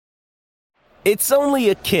It's only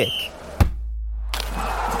a kick,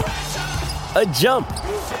 a jump,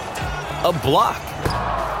 a block.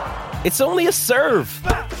 It's only a serve.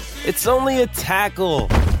 It's only a tackle,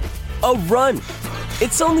 a run.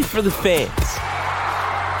 It's only for the fans.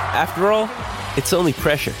 After all, it's only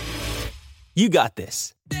pressure. You got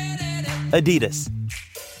this. Adidas.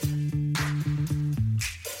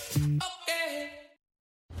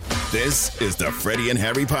 This is the Freddie and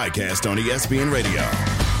Harry podcast on ESPN Radio.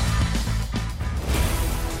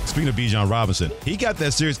 Speaking of Bijan Robinson, he got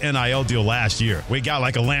that serious NIL deal last year. We got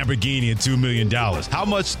like a Lamborghini and $2 million. How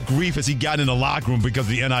much grief has he gotten in the locker room because of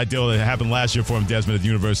the NIL deal that happened last year for him, Desmond, at the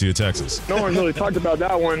University of Texas? No one really talked about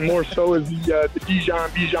that one. More so is the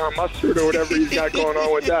Bijan mustard or whatever he's got going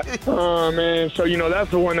on with that. Man, so,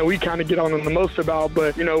 that's the one that we kind of get on him the most about.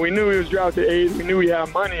 But, we knew he was drafted 8th. We knew he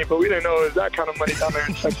had money, but we didn't know it was that kind of money down there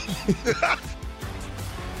in Texas.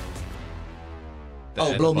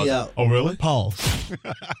 Oh, blow me out. Oh, really? Pause.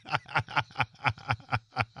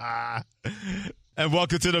 And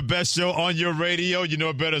welcome to the best show on your radio. You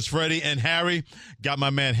know it better as Freddie and Harry. Got my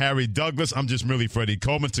man Harry Douglas. I'm just merely Freddie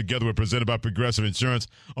Coleman. Together we're presented by Progressive Insurance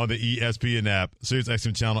on the ESPN app. Sirius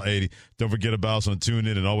XM Channel 80. Don't forget about us on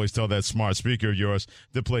TuneIn, and always tell that smart speaker of yours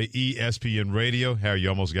to play ESPN Radio. Harry, you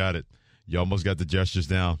almost got it. You almost got the gestures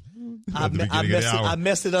down. I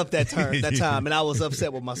messed it up that time, and I was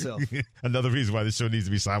upset with myself. Another reason why this show needs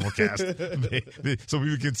to be simulcast, so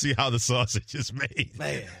we can see how the sausage is made.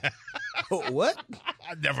 Man, what?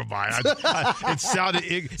 Never mind. It sounded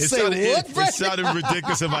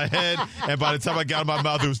ridiculous in my head, and by the time I got it in my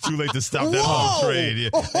mouth, it was too late to stop that whole trade.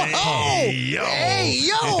 Hey, yo.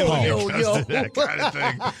 That kind of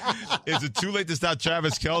thing. Is it too late to stop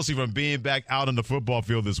Travis Kelce from being back out on the football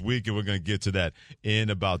field this week? And we're going to get to that in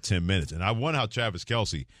about 10 minutes. And I wonder how Travis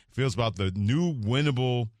Kelce feels about the new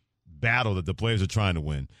winnable battle that the players are trying to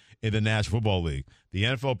win in the National Football League. The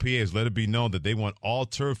NFLPA has let it be known that they want all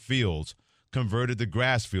turf fields converted to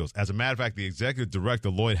grass fields. As a matter of fact, the executive director,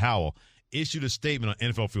 Lloyd Howell, issued a statement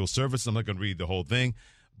on NFL Field Service. I'm not going to read the whole thing,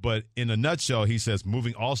 but in a nutshell, he says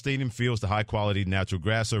moving all stadium fields to high-quality natural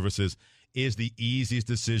grass surfaces is the easiest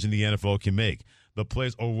decision the NFL can make. The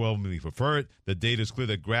players overwhelmingly prefer it. The data is clear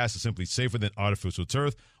that grass is simply safer than artificial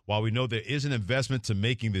turf. While we know there is an investment to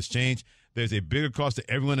making this change, there's a bigger cost to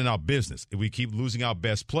everyone in our business. If we keep losing our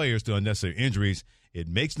best players to unnecessary injuries, it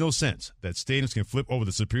makes no sense that stadiums can flip over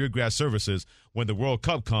the superior grass surfaces when the World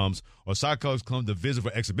Cup comes or soccer clubs come to visit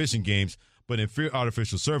for exhibition games, but inferior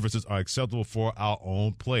artificial surfaces are acceptable for our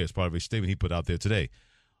own players. Part of a statement he put out there today.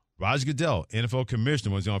 Roger Goodell, NFL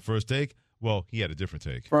commissioner, was on First Take. Well, he had a different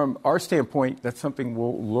take. From our standpoint, that's something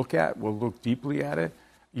we'll look at. We'll look deeply at it.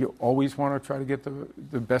 You always want to try to get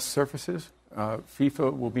the best surfaces.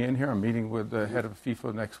 FIFA will be in here. I'm meeting with the head of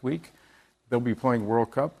FIFA next week. They'll be playing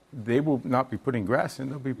World Cup. They will not be putting grass in.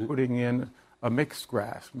 They'll be putting in a mixed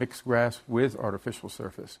grass with artificial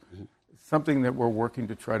surface. Mm-hmm. Something that we're working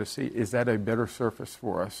to try to see, is that a better surface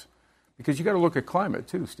for us? Because you got to look at climate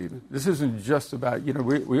too, Stephen. This isn't just about,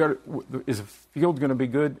 is a field going to be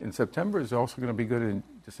good in September? Is it also going to be good in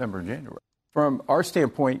December and January? From our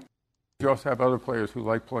standpoint, you also have other players who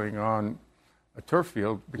like playing on a turf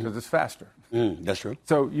field because it's faster. That's true.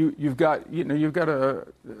 So you've got a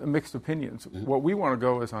mixed opinions. Mm-hmm. What we want to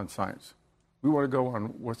go is on science. We want to go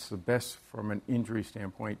on what's the best from an injury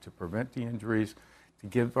standpoint to prevent the injuries, to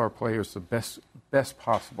give our players the best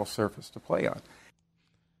possible surface to play on.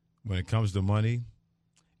 When it comes to money,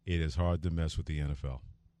 it is hard to mess with the NFL.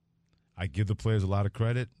 I give the players a lot of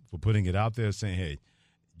credit for putting it out there, saying, hey,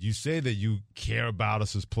 you say that you care about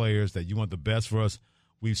us as players, that you want the best for us.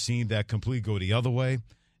 We've seen that completely go the other way.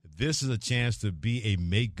 This is a chance to be a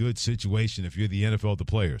make-good situation if you're the NFL, the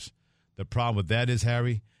players. The problem with that is,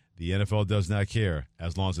 Harry, the NFL does not care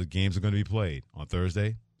as long as the games are going to be played on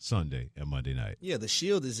Thursday, Sunday, and Monday night. Yeah, the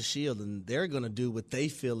shield is a shield, and they're going to do what they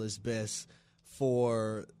feel is best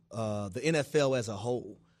for the NFL as a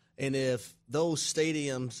whole. And if those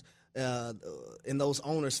stadiums and those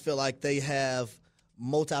owners feel like they have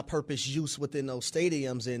multi-purpose use within those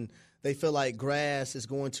stadiums and they feel like grass is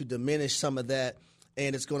going to diminish some of that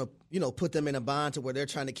and it's going to, put them in a bind to where they're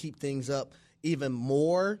trying to keep things up even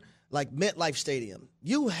more, like MetLife Stadium.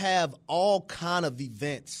 You have all kind of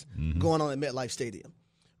events going on at MetLife Stadium,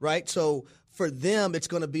 right? So for them, it's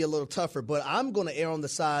going to be a little tougher. But I'm going to err on the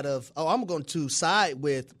side of, I'm going to side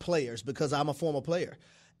with players because I'm a former player.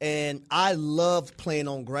 And I loved playing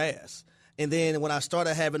on grass. And then when I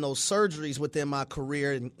started having those surgeries within my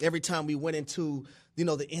career, and every time we went into,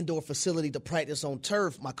 the indoor facility to practice on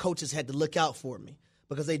turf, my coaches had to look out for me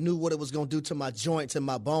because they knew what it was going to do to my joints and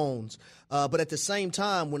my bones. But at the same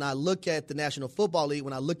time, when I look at the National Football League,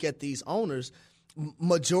 when I look at these owners,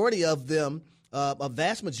 majority of them, a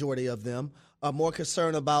vast majority of them, are more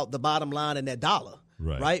concerned about the bottom line and that dollar.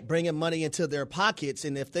 Right? Bringing money into their pockets.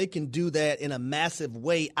 And if they can do that in a massive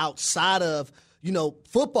way outside of,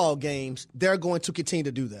 football games, they're going to continue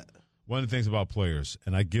to do that. One of the things about players,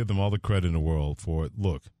 and I give them all the credit in the world for it,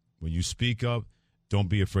 look, when you speak up, don't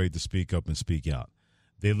be afraid to speak up and speak out.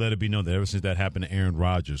 They let it be known that ever since that happened to Aaron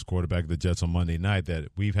Rodgers, quarterback of the Jets on Monday night, that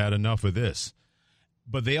we've had enough of this.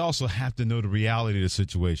 But they also have to know the reality of the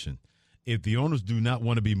situation. If the owners do not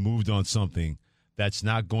want to be moved on something that's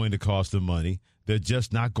not going to cost them money, they're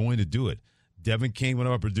just not going to do it. Devin King, one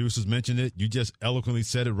of our producers, mentioned it. You just eloquently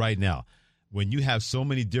said it right now. When you have so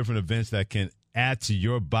many different events that can add to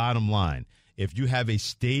your bottom line, if you have a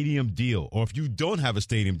stadium deal or if you don't have a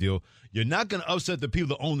stadium deal, you're not going to upset the people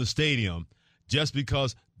that own the stadium just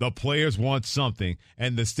because the players want something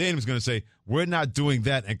and the stadium is going to say, we're not doing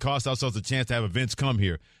that and cost ourselves a chance to have events come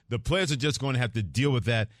here. The players are just going to have to deal with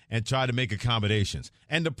that and try to make accommodations.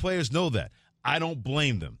 And the players know that. I don't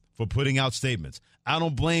blame them for putting out statements. I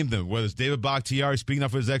don't blame them, whether it's David Bakhtiari speaking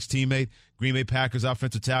up for his ex-teammate, Green Bay Packers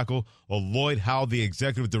offensive tackle, or Lloyd Howell, the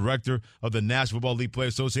executive director of the National Football League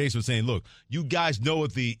Players Association, saying, look, you guys know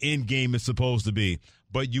what the end game is supposed to be,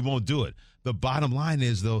 but you won't do it. The bottom line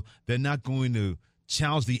is, though, they're not going to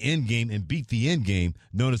challenge the end game and beat the end game,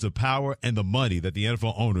 known as the power and the money that the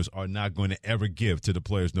NFL owners are not going to ever give to the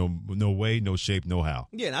players. No way, no shape, no how.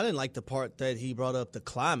 Yeah, and I didn't like the part that he brought up, the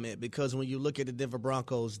climate, because when you look at the Denver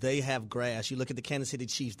Broncos, they have grass. You look at the Kansas City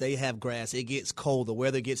Chiefs, they have grass. It gets cold. The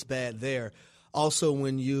weather gets bad there. Also,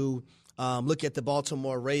 when you look at the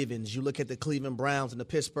Baltimore Ravens, you look at the Cleveland Browns and the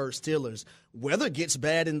Pittsburgh Steelers, weather gets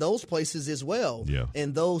bad in those places as well. Yeah.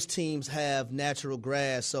 And those teams have natural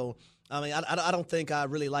grass. So, I don't think I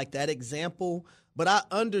really like that example, but I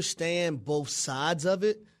understand both sides of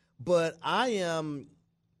it. But I am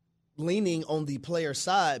leaning on the player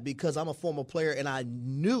side because I'm a former player and I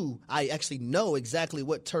actually know exactly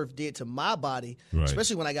what turf did to my body,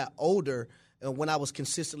 especially when I got older and when I was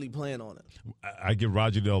consistently playing on it. I give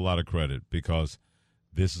Roger Goodell a lot of credit because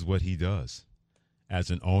this is what he does.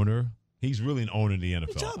 As an owner, he's really an owner in the NFL.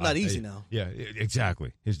 His job's not easy now. Yeah,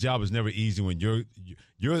 exactly. His job is never easy when you're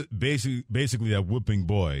basically that whipping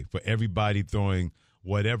boy for everybody throwing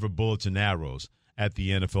whatever bullets and arrows at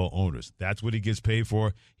the NFL owners. That's what he gets paid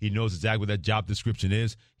for. He knows exactly what that job description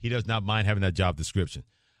is. He does not mind having that job description.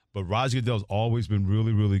 But Roger Goodell's always been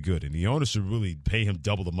really, really good, and the owners should really pay him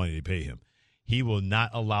double the money they pay him. He will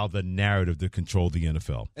not allow the narrative to control the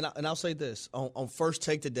NFL. And I'll say this. On First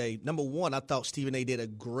Take today, number one, I thought Stephen A. did a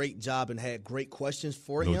great job and had great questions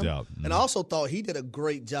for him. No doubt. Mm-hmm. And I also thought he did a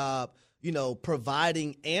great job,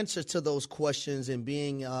 providing answers to those questions and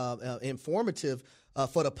being informative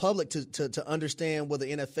for the public to understand where the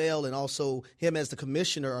NFL and also him as the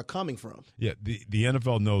commissioner are coming from. Yeah, the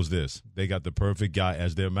NFL knows this. They got the perfect guy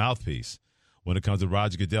as their mouthpiece when it comes to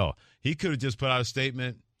Roger Goodell. He could have just put out a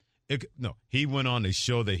statement. He went on to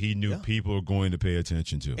show that he knew people were going to pay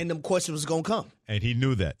attention to. And them questions was going to come. And he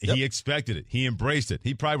knew that. Yep. He expected it. He embraced it.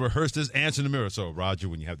 He probably rehearsed his answer in the mirror. So, Roger,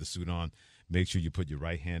 when you have the suit on, make sure you put your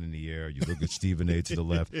right hand in the air. You look at Stephen A. to the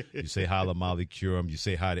left. You say Hala Mali Kurum. You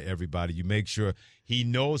say hi to everybody. You make sure he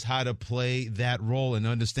knows how to play that role and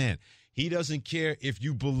understand. He doesn't care if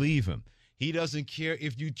you believe him. He doesn't care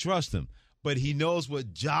if you trust him. But he knows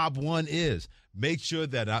what job one is. Make sure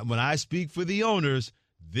that when I speak for the owners,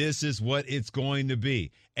 this is what it's going to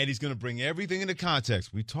be. And he's going to bring everything into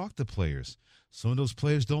context. We talk to players. Some of those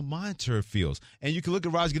players don't mind turf fields. And you can look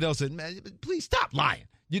at Roger Goodell and say, man, please stop lying.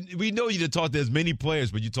 We know you didn't talk to as many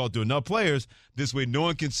players, but you talk to enough players. This way no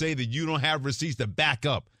one can say that you don't have receipts to back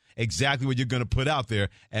up exactly what you're going to put out there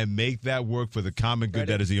and make that work for the common good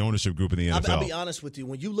that is the ownership group in the NFL. I'll be honest with you.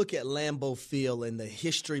 When you look at Lambeau Field and the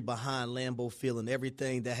history behind Lambeau Field and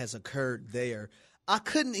everything that has occurred there, I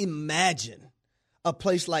couldn't imagine a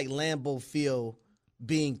place like Lambeau Field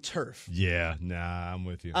being turf. Yeah, I'm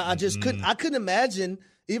with you. I just couldn't. I couldn't imagine,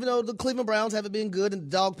 even though the Cleveland Browns haven't been good in the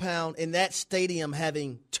dog pound, in that stadium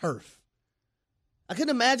having turf. I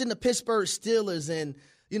couldn't imagine the Pittsburgh Steelers and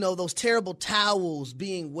those terrible towels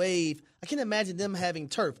being waved. I can't imagine them having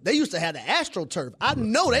turf. They used to have the AstroTurf. I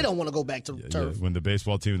know they don't want to go back to turf. Yeah. When the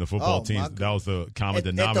baseball team and the football team, that was the common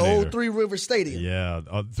denominator. At the old Three Rivers Stadium. Yeah,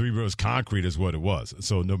 Three Rivers concrete is what it was.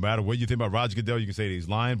 So no matter what you think about Roger Goodell, you can say that he's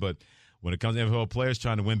lying, but When it comes to NFL players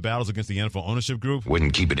trying to win battles against the NFL ownership group,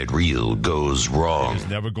 when keeping it real goes wrong, it's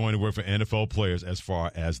never going to work for NFL players as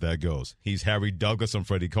far as that goes. He's Harry Douglas. I'm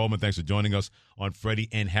Freddie Coleman. Thanks for joining us on Freddie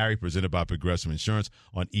and Harry, presented by Progressive Insurance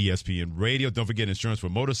on ESPN Radio. Don't forget insurance for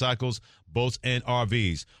motorcycles, boats, and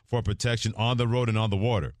RVs for protection on the road and on the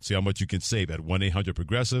water. See how much you can save at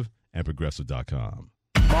 1-800-PROGRESSIVE and Progressive.com.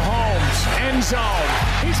 Mahomes, end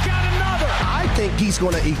zone. He's got another. I think he's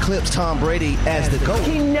going to eclipse Tom Brady as the GOAT.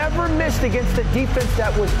 He never missed against a defense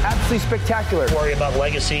that was absolutely spectacular. Worry about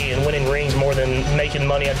legacy and winning rings more than making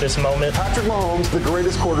money at this moment. Patrick Mahomes, the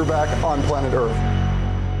greatest quarterback on planet Earth.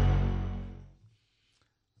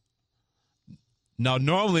 Now,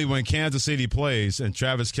 normally when Kansas City plays and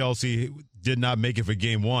Travis Kelce did not make it for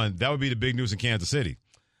game one, that would be the big news in Kansas City.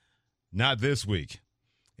 Not this week.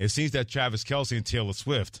 It seems that Travis Kelce and Taylor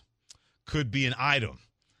Swift could be an item.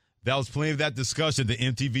 That was plenty of that discussion at the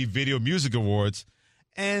MTV Video Music Awards,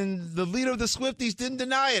 and the leader of the Swifties didn't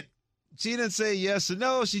deny it. She didn't say yes or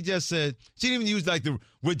no. She just said, she didn't even use like the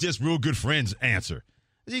 "we're just real good friends" answer.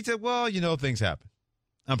 She said, well, you know, things happen.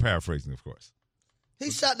 I'm paraphrasing, of course.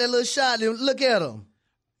 He shot that little shot, and look at him.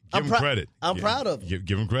 Give him credit. I'm proud of him.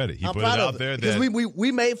 Give him credit. He I'm put proud it of out it. there. Because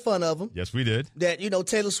we made fun of him. Yes, we did. That, you know,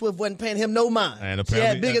 Taylor Swift wasn't paying him no mind. And she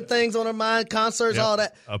apparently, had bigger things on her mind, concerts, all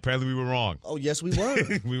that. Apparently we were wrong. Oh, yes, we were.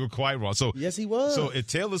 We were quite wrong. So yes, he was. So if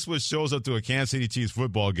Taylor Swift shows up to a Kansas City Chiefs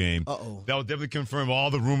football game, that will definitely confirm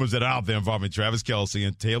all the rumors that are out there involving Travis Kelce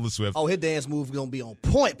and Taylor Swift. Oh, his dance move is going to be on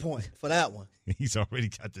point for that one. He's already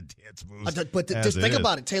got the dance moves. But just think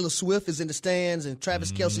about it. Taylor Swift is in the stands, and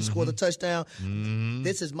Travis Kelce scored a touchdown.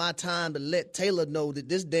 This is my time to let Taylor know that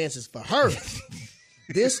this dance is for her.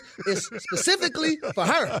 This is specifically for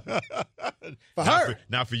her.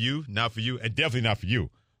 Not for you, and definitely not for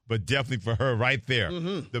you. But definitely for her right there,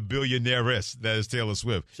 the billionairess that is Taylor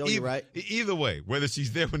Swift. Show you right. Either way, whether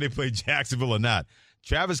she's there when they play Jacksonville or not,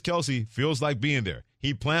 Travis Kelce feels like being there.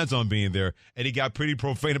 He plans on being there, and he got pretty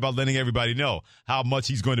profane about letting everybody know how much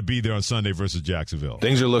he's going to be there on Sunday versus Jacksonville.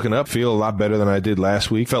 Things are looking up. Feel a lot better than I did last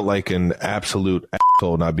week. Felt like an absolute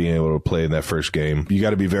asshole not being able to play in that first game. You got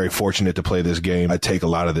to be very fortunate to play this game. I take a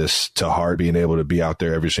lot of this to heart, being able to be out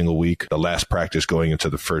there every single week. The last practice going into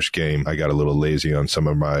the first game, I got a little lazy on some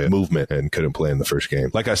of my movement and couldn't play in the first game.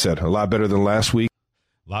 Like I said, a lot better than last week.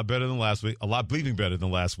 A lot better than last week. A lot bleeding better than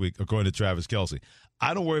last week, according to Travis Kelce.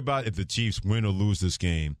 I don't worry about if the Chiefs win or lose this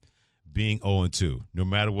game being 0-2. No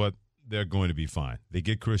matter what, they're going to be fine. They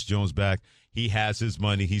get Chris Jones back. He has his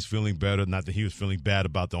money. He's feeling better. Not that he was feeling bad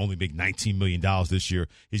about the only make $19 million this year.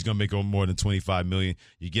 He's going to make more than $25 million.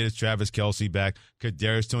 You get his Travis Kelce back.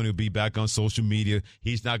 Kadarius Toney will be back on social media.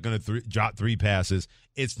 He's not going to drop 3 passes.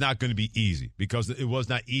 It's not going to be easy because it was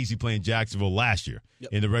not easy playing Jacksonville last year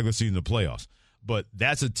in the regular season of the playoffs. But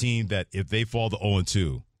that's a team that if they fall to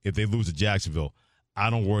 0-2, if they lose to Jacksonville, I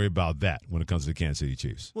don't worry about that when it comes to the Kansas City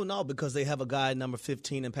Chiefs. Well, no, because they have a guy number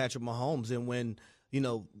 15 in Patrick Mahomes. And when, you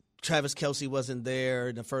know, Travis Kelce wasn't there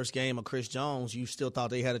in the first game of Chris Jones, you still thought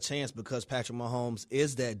they had a chance because Patrick Mahomes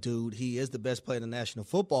is that dude. He is the best player in the National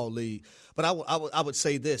Football League. But I would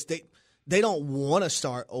say this. They don't want to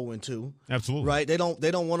start 0-2. Absolutely. Right? They don't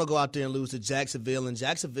want to go out there and lose to Jacksonville. And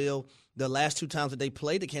Jacksonville, the last 2 times that they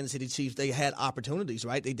played the Kansas City Chiefs, they had opportunities,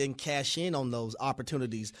 right? They didn't cash in on those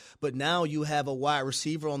opportunities. But now you have a wide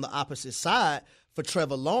receiver on the opposite side for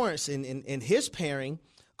Trevor Lawrence in his pairing,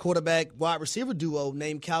 quarterback wide receiver duo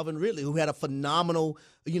named Calvin Ridley, who had a phenomenal,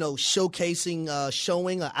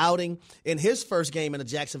 showcasing outing in his first game in the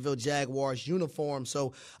Jacksonville Jaguars uniform.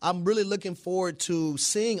 So I'm really looking forward to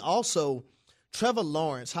seeing also Trevor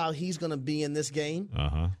Lawrence, how he's going to be in this game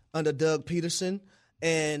under Doug Peterson.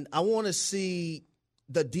 And I want to see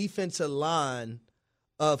the defensive line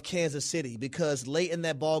of Kansas City because late in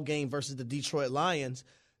that ball game versus the Detroit Lions,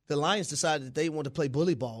 the Lions decided that they wanted to play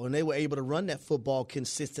bully ball, and they were able to run that football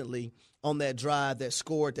consistently on that drive that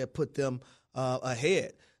scored, that put them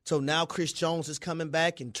ahead. So now Chris Jones is coming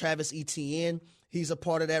back, and Travis Etienne, he's a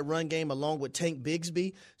part of that run game along with Tank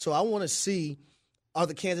Bigsby. So I want to see, are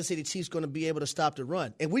the Kansas City Chiefs going to be able to stop the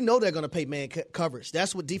run? And we know they're going to play man coverage.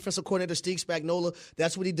 That's what defensive coordinator Steve Spagnuolo,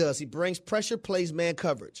 that's what he does. He brings pressure, plays man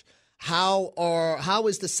coverage. How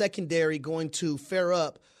is the secondary going to fare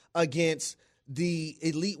up against the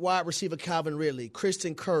elite wide receiver Calvin Ridley,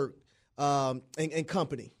 Christian Kirk, and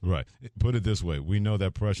company? Right. Put it this way. We know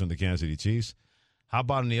that pressure on the Kansas City Chiefs. How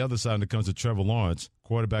about on the other side when it comes to Trevor Lawrence,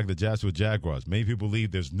 quarterback of the Jacksonville Jaguars? Many people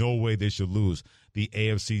believe there's no way they should lose the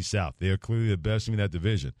AFC South. They are clearly the best team in that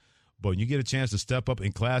division. But when you get a chance to step up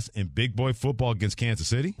in class in big boy football against Kansas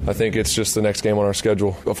City? I think it's just the next game on our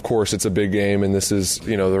schedule. Of course, it's a big game, and this is,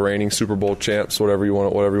 the reigning Super Bowl champs, whatever you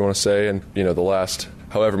want to say. And, the last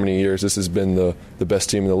however many years, this has been the best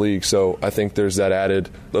team in the league. So I think there's that added,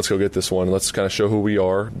 let's go get this one. Let's kind of show who we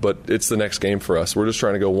are. But it's the next game for us. We're just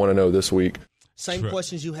trying to go 1-0 this week. Same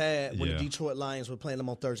questions you had when the Detroit Lions were playing them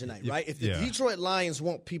on Thursday night, right? If the Detroit Lions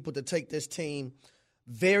want people to take this team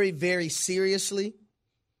very, very seriously,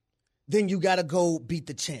 then you got to go beat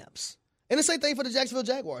the champs. And the same thing for the Jacksonville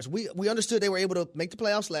Jaguars. We understood they were able to make the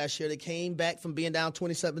playoffs last year. They came back from being down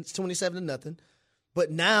 27-0. But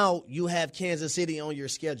now you have Kansas City on your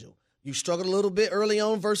schedule. You struggled a little bit early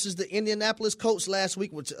on versus the Indianapolis Colts last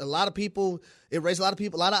week, which it raised a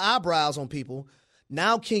lot of eyebrows on people.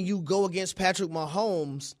 Now can you go against Patrick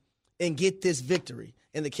Mahomes and get this victory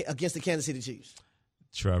against the Kansas City Chiefs?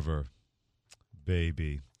 Trevor,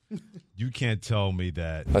 baby, you can't tell me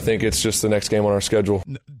that. I think it's just the next game on our schedule.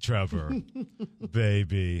 Trevor,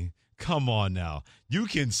 baby, come on now. You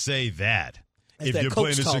can say that. If you're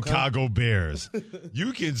playing the Chicago Bears,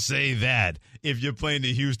 you can say that. If you're playing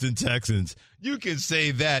the Houston Texans, you can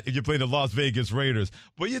say that. If you're playing the Las Vegas Raiders,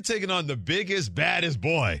 but you're taking on the biggest, baddest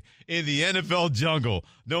boy in the NFL jungle,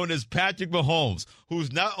 known as Patrick Mahomes,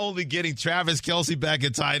 who's not only getting Travis Kelce back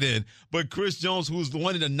at tight end, but Chris Jones, who's the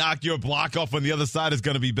one to knock your block off on the other side, is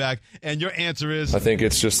going to be back. And your answer is? I think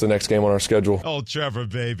it's just the next game on our schedule. Oh, Trevor,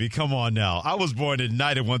 baby, come on now. I was born at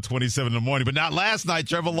night at 1:27 in the morning, but not last night,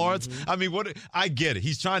 Trevor Lawrence. I mean, I get it.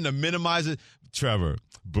 He's trying to minimize it. Trevor,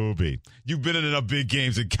 booby, you've been in enough big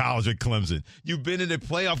games in college at Clemson. You've been in a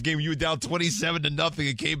playoff game where you were down 27-0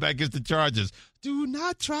 and came back against the Chargers. Do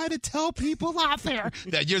not try to tell people out there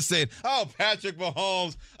that you're saying, oh, Patrick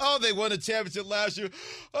Mahomes, oh, they won a championship last year.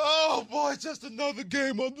 Oh, boy, just another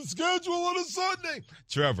game on the schedule on a Sunday.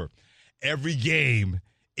 Trevor, every game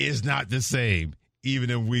is not the same, even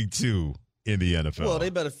in week 2 in the NFL. Well, they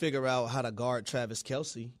better figure out how to guard Travis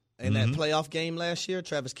Kelce. In that playoff game last year,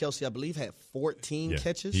 Travis Kelce, I believe, had 14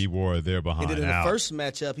 catches. He wore it there behind. And then in the first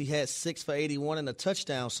matchup, he had 6 for 81 and a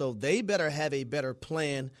touchdown. So they better have a better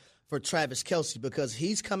plan for Travis Kelce because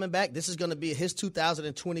he's coming back. This is going to be his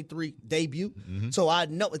 2023 debut. So I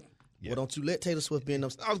know it. Well, don't you let Taylor Swift be in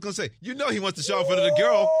those. I was going to say, you know he wants to show off for the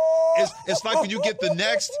girl. It's like when you get the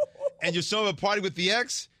next and you're showing a party with the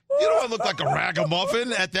ex. You don't want to look like a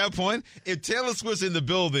ragamuffin at that point. If Taylor Swift's in the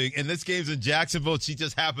building and this game's in Jacksonville, she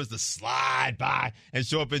just happens to slide by and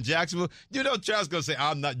show up in Jacksonville, you know Travis going to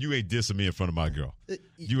say, you ain't dissing me in front of my girl.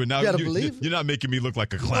 You're not making me look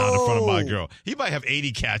like a clown in front of my girl. He might have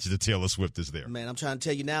 80 catches if Taylor Swift is there. Man, I'm trying to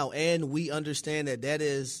tell you now, and we understand that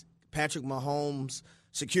is Patrick Mahomes'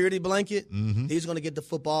 security blanket. He's going to get the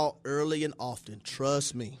football early and often.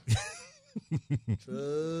 Trust me.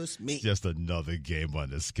 Trust me. Just another game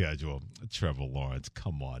on the schedule. Trevor Lawrence,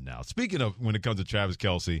 come on now. Speaking of when it comes to Travis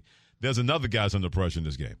Kelce, there's another guy's under pressure in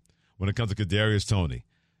this game. When it comes to Kadarius Toney,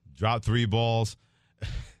 dropped 3 balls,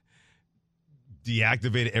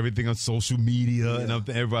 deactivated everything on social media, and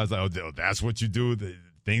everybody's like, oh, that's what you do.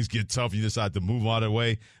 Things get tough. You decide to move out of the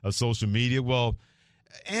way of social media. Well,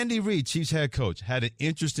 Andy Reid, Chiefs head coach, had an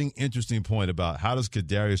interesting point about how does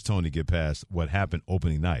Kadarius Toney get past what happened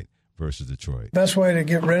opening night versus Detroit. Best way to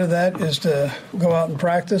get rid of that is to go out and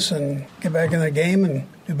practice and get back in the game and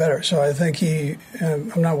do better. So I think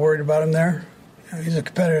I'm not worried about him there. He's a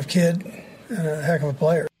competitive kid and a heck of a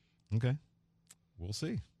player. Okay. We'll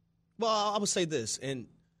see. Well, I would say this, and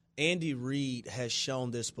Andy Reid has shown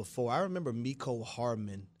this before. I remember Mecole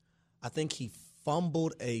Hardman. I think he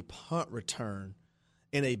fumbled a punt return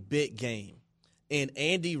in a big game. And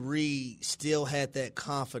Andy Reid still had that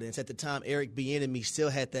confidence. At the time, Eric Bieniemy still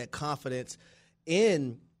had that confidence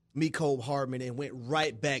in Mecole Hardman and went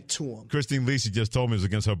right back to him. Christine Lisi just told me it was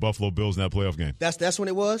against her Buffalo Bills in that playoff game. That's when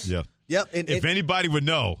it was? Yeah. Yep. If anybody would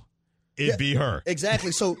know, it'd be her.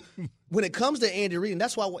 Exactly. So when it comes to Andy Reid, and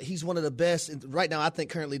that's why he's one of the best, right now I think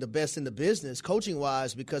currently the best in the business,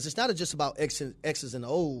 coaching-wise, because it's not just about X's and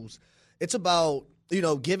O's. It's about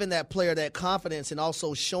giving that player that confidence and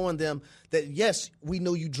also showing them that, yes, we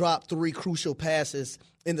know you dropped 3 crucial passes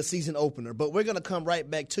in the season opener, but we're going to come right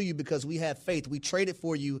back to you because we have faith. We traded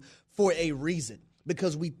for you for a reason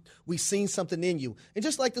because we seen something in you. And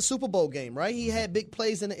just like the Super Bowl game, right? He had big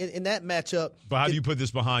plays in that matchup. But how do you put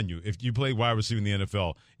this behind you? If you play wide receiver in the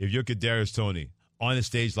NFL, if you're Kadarius Toney, on a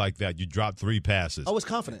stage like that, you drop 3 passes. Oh, it's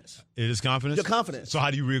confidence. It is confidence? Your confidence. So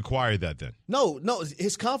how do you reacquire that then? No,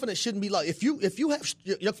 his confidence shouldn't be like if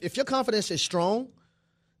your confidence is strong,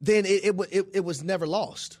 then it was never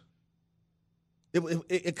lost.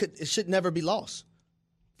 It should never be lost.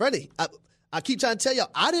 Freddie, I keep trying to tell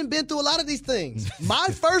y'all, I didn't been through a lot of these things. My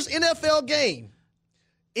first NFL game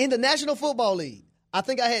in the National Football League, I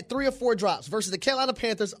think I had 3 or 4 drops versus the Carolina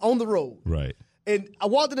Panthers on the road. Right. And I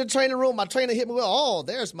walked in the training room. My trainer hit me with, "Oh,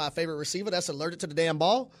 there's my favorite receiver that's allergic to the damn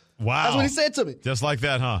ball." Wow. That's what he said to me. Just like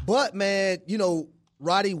that, huh? But, man,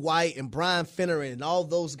 Roddy White and Brian Finneran and all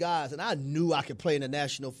those guys, and I knew I could play in the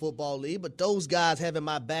National Football League, but those guys having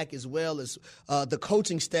my back as well as the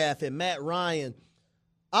coaching staff and Matt Ryan,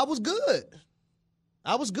 I was good.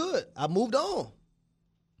 I moved on.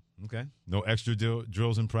 Okay. No extra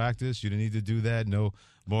drills in practice. You didn't need to do that. No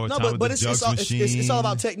more time but with the it's jugs machine. it's all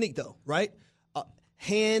about technique, though, right?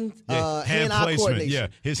 Hand placement. coordination. Yeah,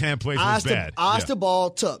 his hand placement was bad. Eyes to ball,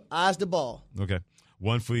 tuck. Eyes to ball. Okay.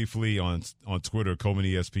 One flea on Twitter, Coleman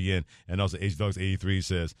ESPN, and also H Dogs 83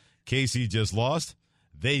 says, KC just lost.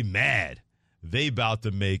 They mad. They about to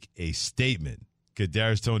make a statement.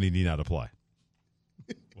 Kadarius Toney need not apply.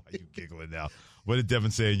 Why are you giggling now? What did Devin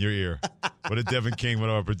say in your ear? What did Devin King, one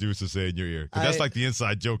of our producers, say in your ear? Because that's like the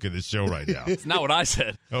inside joke in this show right now. It's not what I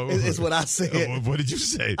said. It's what I said. What did you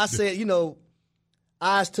say? I said,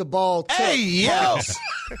 eyes to ball. Hey, yo.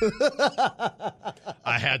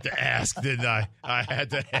 I had to ask, didn't I? I had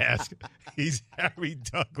to ask. He's Harry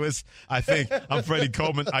Douglas. I think I'm Freddie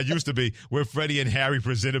Coleman. I used to be. We're Freddie and Harry,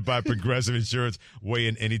 presented by Progressive Insurance. Weigh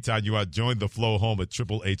in anytime you want. Join the flow home at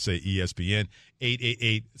ESPN,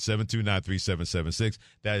 888-729-3776.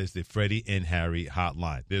 That is the Freddie and Harry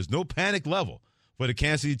hotline. There's no panic level for the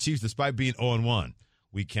Kansas City Chiefs despite being 0-1.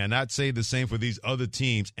 We cannot say the same for these other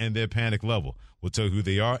teams and their panic level. We'll tell you who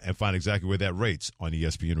they are and find exactly where that rates on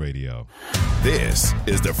ESPN Radio. This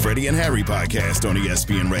is the Freddie and Harry podcast on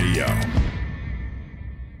ESPN Radio.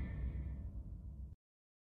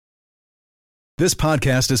 This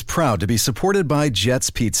podcast is proud to be supported by Jets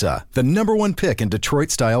Pizza, the #1 pick in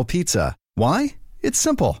Detroit-style pizza. Why? It's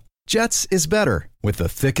simple. Jets is better. With the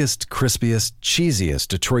thickest, crispiest, cheesiest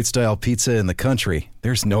Detroit-style pizza in the country,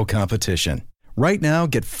 there's no competition. Right now,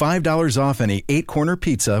 get $5 off any 8-corner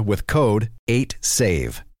pizza with code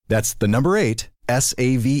 8SAVE. That's the number 8,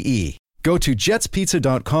 SAVE. Go to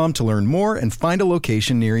jetspizza.com to learn more and find a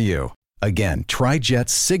location near you. Again, try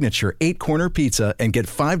Jet's signature 8-corner pizza and get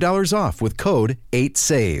 $5 off with code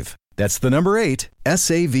 8SAVE. That's the number 8,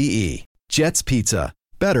 SAVE. Jet's Pizza.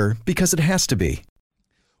 Better because it has to be.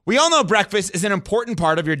 We all know breakfast is an important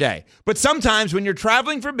part of your day, but sometimes when you're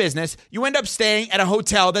traveling for business, you end up staying at a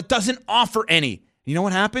hotel that doesn't offer any. You know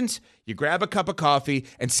what happens? You grab a cup of coffee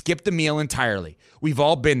and skip the meal entirely. We've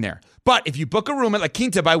all been there. But if you book a room at La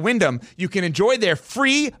Quinta by Wyndham, you can enjoy their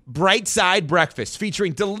free Bright Side breakfast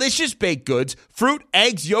featuring delicious baked goods, fruit,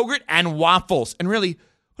 eggs, yogurt, and waffles. And really,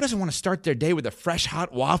 who doesn't want to start their day with a fresh,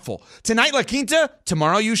 hot waffle? Tonight, La Quinta,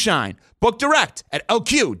 tomorrow you shine. Book direct at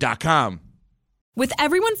LQ.com. With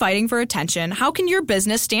everyone fighting for attention, how can your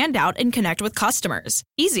business stand out and connect with customers?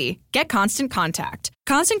 Easy. Get Constant Contact.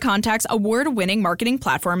 Constant Contact's award-winning marketing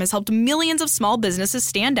platform has helped millions of small businesses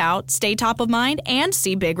stand out, stay top of mind, and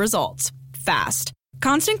see big results fast.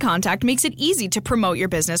 Constant Contact makes it easy to promote your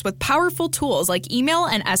business with powerful tools like email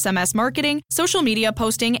and SMS marketing, social media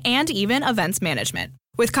posting, and even events management.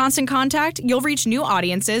 With Constant Contact, you'll reach new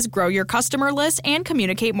audiences, grow your customer list, and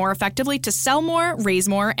communicate more effectively to sell more, raise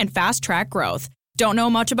more, and fast-track growth. Don't know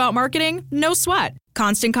much about marketing? No sweat.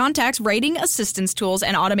 Constant Contact's writing assistance tools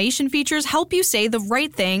and automation features help you say the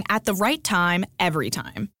right thing at the right time, every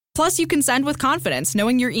time. Plus, you can send with confidence,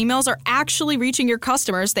 knowing your emails are actually reaching your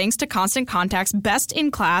customers thanks to Constant Contact's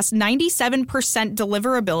best-in-class 97%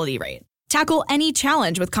 deliverability rate. Tackle any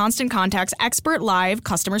challenge with Constant Contact's expert live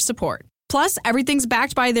customer support. Plus, everything's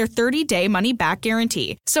backed by their 30-day money-back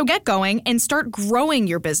guarantee. So get going and start growing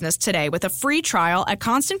your business today with a free trial at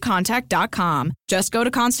ConstantContact.com. Just go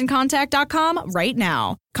to ConstantContact.com right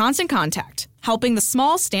now. Constant Contact, helping the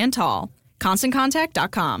small stand tall.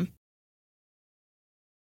 ConstantContact.com.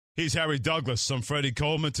 He's Harry Douglas. I'm Freddie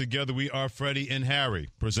Coleman. Together we are Freddie and Harry,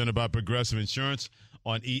 presented by Progressive Insurance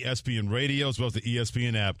on ESPN Radio as well as the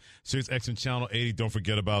ESPN app. SiriusXM Channel 80. Don't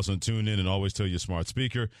forget about us on TuneIn, and always tell your smart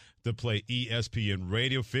speaker to play ESPN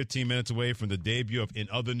Radio. 15 minutes away from the debut of In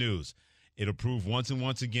Other News. It'll prove once and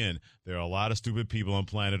once again there are a lot of stupid people on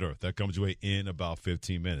planet Earth. That comes your way in about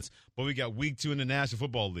 15 minutes. But we got week 2 in the National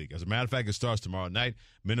Football League. As a matter of fact, it starts tomorrow night.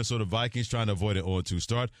 Minnesota Vikings trying to avoid an 0-2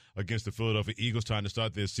 start against the Philadelphia Eagles, trying to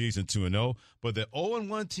start their season 2-0. But the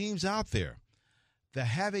 0-1 teams out there that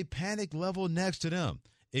have a panic level next to them.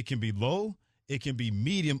 It can be low, it can be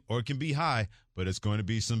medium, or it can be high, but it's going to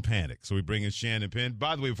be some panic. So we bring in Shannon Penn.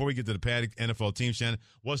 By the way, before we get to the panic NFL team, Shannon,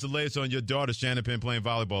 what's the latest on your daughter, Shannon Penn, playing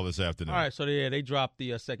volleyball this afternoon? All right, so they dropped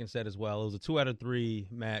the second set as well. It was a 2 out of 3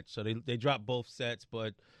 match, so they dropped both sets,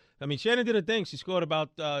 but I mean, Shannon did a thing. She scored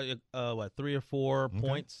about 3 or 4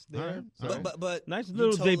 points there. Right. So, but nice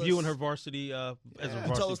little debut in her varsity as a varsity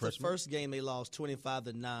you told us freshman. The first game they lost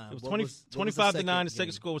 25-9. It was 25-9. The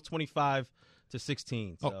second score was 25-16.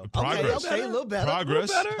 So. Progress. Okay, a little better.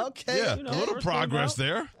 Progress. Okay. Yeah, a little progress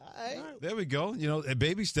there. Right. There we go.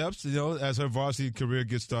 Baby steps, as her varsity career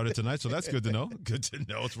gets started tonight. So that's good to know. Good to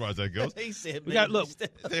know as far as that goes. He said, we got look.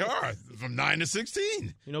 They are from 9 to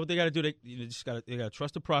 16. You know what they got to do? They got to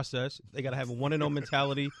trust the process. They got to have a 1-0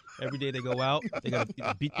 mentality every day they go out. They got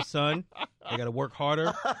to beat the sun. They got to work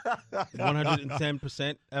harder.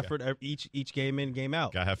 110% effort each game in, game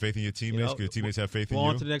out. Got to have faith in your teammates. Your teammates have faith in you.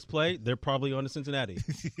 On to the next play. They're probably on to Cincinnati.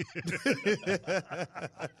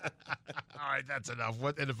 All right, that's enough.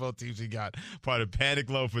 What NFL teams you got? Part of panic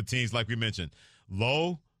low for teams like we mentioned.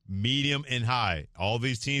 Low, medium, and high. All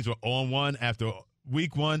these teams were 0-1 after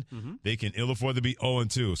week 1. Mm-hmm. They can ill afford to be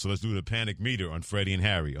 0-2. So let's do the panic meter on Freddie and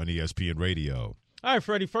Harry on ESPN Radio. All right,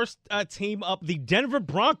 Freddie, first team up, the Denver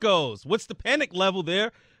Broncos. What's the panic level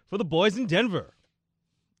there for the boys in Denver?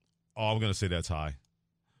 Oh, I'm going to say that's high.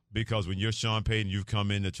 Because when you're Sean Payton, you've come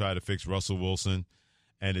in to try to fix Russell Wilson,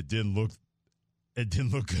 and it didn't look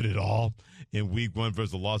good at all in week 1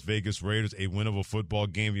 versus the Las Vegas Raiders, a winnable football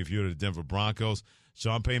game if you're the Denver Broncos.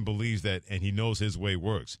 Sean Payton believes that, and he knows his way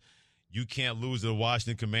works. You can't lose to the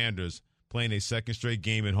Washington Commanders playing a second straight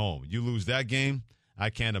game at home. You lose that game, I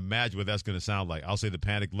can't imagine what that's going to sound like. I'll say the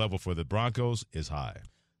panic level for the Broncos is high.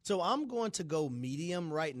 So I'm going to go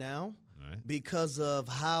medium right now because of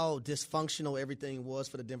how dysfunctional everything was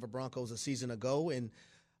for the Denver Broncos a season ago. And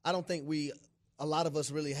I don't think a lot of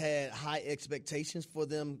us really had high expectations for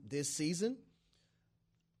them this season.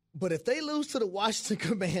 But if they lose to the Washington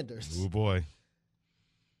Commanders. Oh, boy.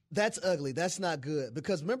 That's ugly. That's not good.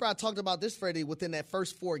 Because remember I talked about this, Freddie, within that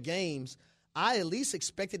first 4 games, I at least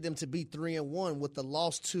expected them to be 3-1 with the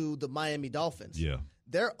loss to the Miami Dolphins. Yeah.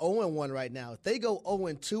 They're 0-1 right now. If they go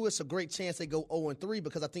 0-2, it's a great chance they go 0-3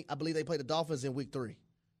 because I believe they play the Dolphins in week 3.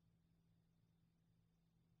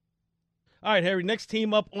 All right, Harry, next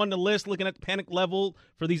team up on the list, looking at the panic level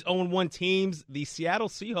for these 0-1 teams, the Seattle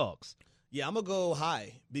Seahawks. Yeah, I'm going to go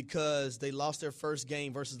high because they lost their first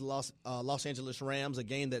game versus the Los Angeles Rams, a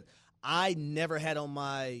game that I never had on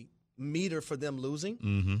my meter for them losing.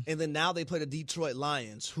 Mm-hmm. And then now they play the Detroit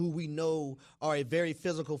Lions, who we know are a very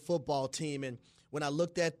physical football team. And when I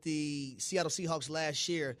looked at the Seattle Seahawks last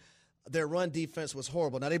year, their run defense was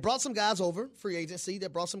horrible. Now, they brought some guys over, free agency. They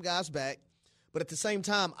brought some guys back. But at the same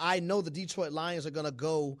time, I know the Detroit Lions are going to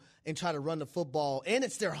go and try to run the football, and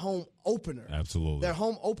it's their home opener. Absolutely. Their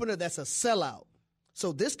home opener, that's a sellout.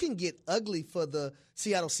 So this can get ugly for the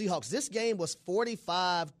Seattle Seahawks. This game was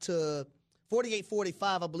 48-45,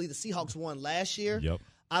 I believe the Seahawks won last year. Yep.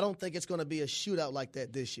 I don't think it's going to be a shootout like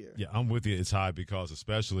that this year. Yeah, I'm with you. It's high because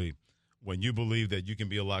especially when you believe that you can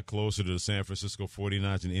be a lot closer to the San Francisco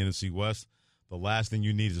 49ers in the NFC West, the last thing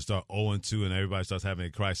you need is to start 0-2 and everybody starts having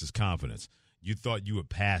a crisis confidence. You thought you were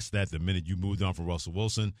past that the minute you moved on from Russell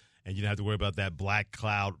Wilson, and you didn't have to worry about that black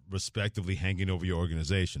cloud, respectively, hanging over your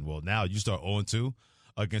organization. Well, now you start 0-2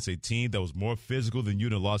 against a team that was more physical than you,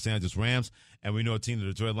 the Los Angeles Rams, and we know a team, the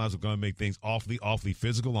Detroit Lions, are going to make things awfully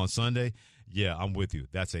physical on Sunday. Yeah, I'm with you.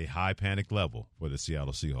 That's a high panic level for the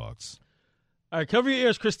Seattle Seahawks. All right, cover your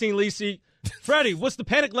ears, Christine Lisi. Freddie, what's the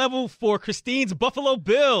panic level for Christine's Buffalo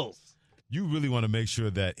Bills? You really want to make sure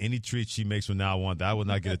that any treat she makes from now on, that I will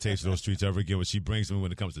not get a taste of those treats ever again when she brings them when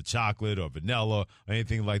it comes to chocolate or vanilla or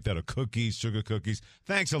anything like that, or cookies, sugar cookies.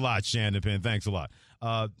 Thanks a lot, Shannon Penn. Thanks a lot.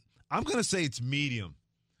 I'm going to say it's medium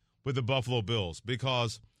with the Buffalo Bills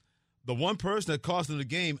because the one person that cost them the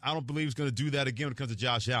game, I don't believe is going to do that again when it comes to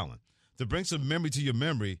Josh Allen. To bring some memory to your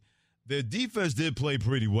memory, their defense did play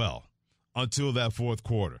pretty well until that fourth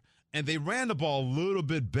quarter. And they ran the ball a little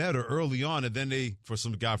bit better early on, and then they, for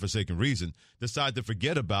some godforsaken reason, decided to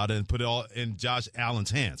forget about it and put it all in Josh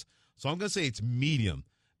Allen's hands. So I'm going to say it's medium.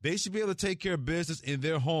 They should be able to take care of business in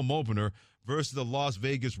their home opener versus the Las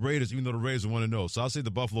Vegas Raiders, even though the Raiders want to know. So I'll say the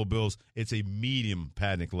Buffalo Bills, it's a medium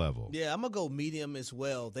panic level. Yeah, I'm going to go medium as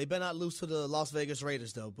well. They better not lose to the Las Vegas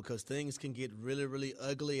Raiders, though, because things can get really, really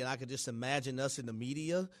ugly, and I could just imagine us in the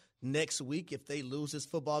media next week if they lose this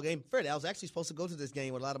football game. Freddie, I was actually supposed to go to this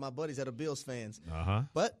game with a lot of my buddies that are Bills fans.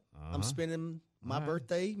 But I'm spending my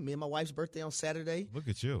birthday, me and my wife's birthday on Saturday. Look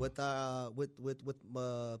at you. With up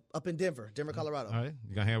in Denver, Colorado. All right.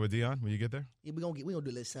 You going to hang out with Dion when you get there? Yeah, we gonna do a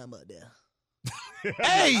little something up there.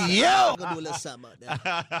 Hey, yo! We're going to do a little something up there.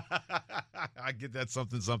 I get that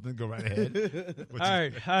something. Go right ahead. All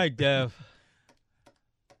right. Hi, Dev.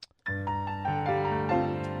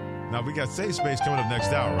 Now, we got Safe Space coming up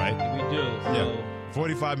next hour, right? We do. So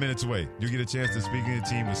 45 minutes away. You get a chance to speak in your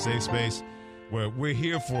team, a safe space where we're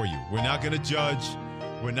here for you. We're not going to judge.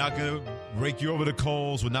 We're not going to rake you over the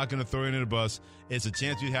coals. We're not going to throw you under the bus. It's a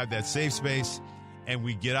chance you have that safe space, and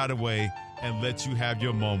we get out of the way and let you have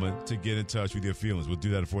your moment to get in touch with your feelings. We'll do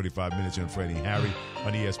that in 45 minutes here on Freddie and Harry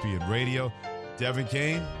on ESPN Radio. Devin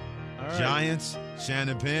Kane, right. Giants,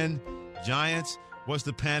 Shannon Penn, Giants. What's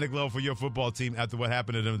the panic level for your football team after what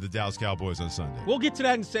happened to them with the Dallas Cowboys on Sunday? We'll get to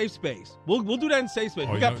that in safe space. We'll do that in safe space.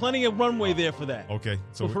 We got plenty of runway there for that. Okay.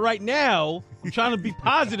 So for right now, I'm trying to be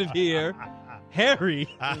positive here. Harry,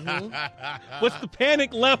 what's the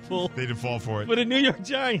panic level? They didn't fall for it. For the New York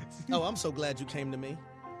Giants. Oh, I'm so glad you came to me.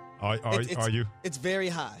 Are you? It's very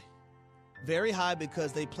high. Very high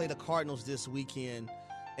because they play the Cardinals this weekend,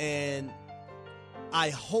 and I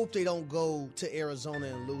hope they don't go to Arizona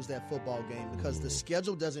and lose that football game because the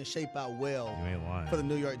schedule doesn't shape out well for the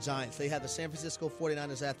New York Giants. They have the San Francisco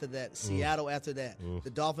 49ers after that, Seattle after that, the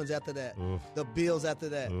Dolphins after that, the Bills after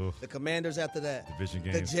that, the Commanders after that, division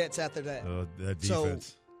games, the Jets after that. That defense. So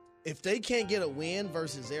if they can't get a win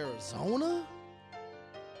versus Arizona,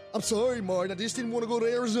 I'm sorry, Martin, I just didn't want to go to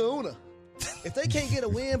Arizona. If they can't get a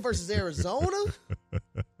win versus Arizona,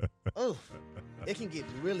 it can get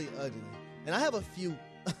really ugly. And I have a few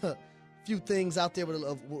things out there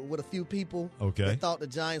with a few people that thought the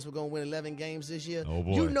Giants were going to win 11 games this year. Oh,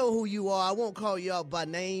 boy. You know who you are. I won't call you out by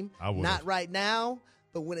name. Not right now.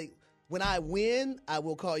 But when I win, I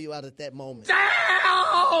will call you out at that moment.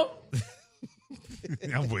 Damn!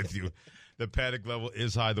 I'm with you. The panic level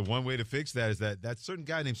is high. The one way to fix that is that certain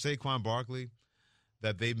guy named Saquon Barkley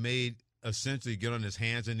that they made essentially get on his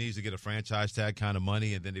hands and knees to get a franchise tag kind of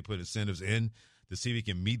money, and then they put incentives in to see if he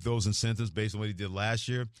can meet those incentives based on what he did last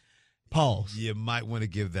year. Pause. You might want to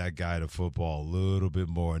give that guy the football a little bit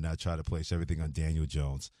more and not try to place everything on Daniel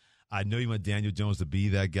Jones. I know you want Daniel Jones to be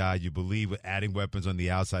that guy. You believe with adding weapons on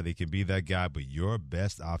the outside they can be that guy, but your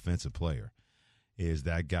best offensive player is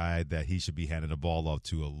that guy that he should be handing the ball off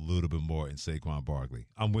to a little bit more in Saquon Barkley.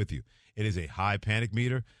 I'm with you. It is a high panic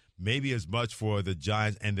meter, maybe as much for the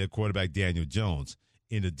Giants and their quarterback Daniel Jones,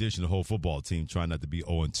 in addition to the whole football team trying not to be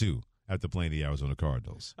 0-2. After playing the Arizona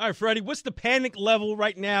Cardinals. All right, Freddie, what's the panic level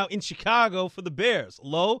right now in Chicago for the Bears?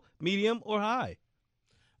 Low, medium, or high?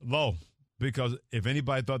 Low, because if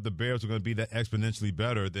anybody thought the Bears were going to be that exponentially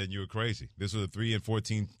better, then you were crazy. This was a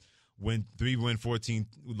 3-14 win, 14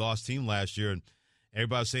 loss team last year, and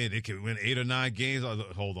everybody's saying they could win 8 or 9 games.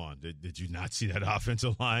 Hold on, did you not see that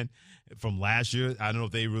offensive line from last year? I don't know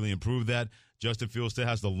if they really improved that. Justin Fields still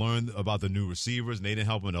has to learn about the new receivers, and they didn't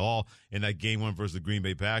help him at all in that game 1 versus the Green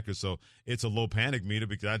Bay Packers. So it's a low panic meter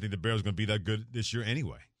because I think the Bears are going to be that good this year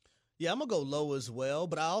anyway. Yeah, I'm going to go low as well,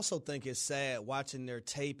 but I also think it's sad watching their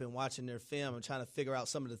tape and watching their film and trying to figure out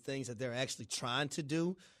some of the things that they're actually trying to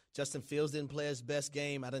do. Justin Fields didn't play his best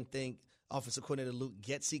game. I didn't think offensive coordinator Luke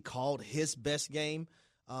Getsy called his best game.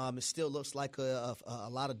 It still looks like a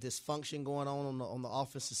lot of dysfunction going on the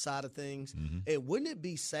offensive side of things. Mm-hmm. And wouldn't it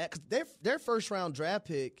be sad? Because their first-round draft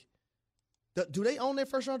pick, do they own their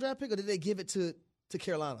first-round draft pick, or did they give it to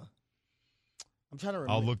Carolina? I'm trying to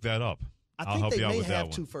remember. I'll look that up. I think they may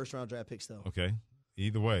have 2 first-round draft picks, though. Okay.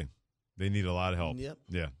 Either way, they need a lot of help. Yep.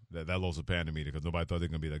 Yeah, that low's a panic meter because nobody thought they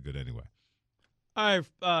were going to be that good anyway. All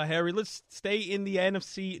right, Harry, let's stay in the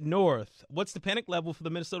NFC North. What's the panic level for the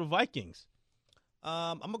Minnesota Vikings?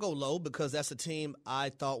 I'm going to go low because that's a team I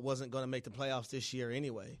thought wasn't going to make the playoffs this year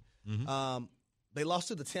anyway. Mm-hmm. They lost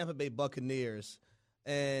to the Tampa Bay Buccaneers,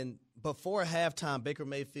 and before halftime, Baker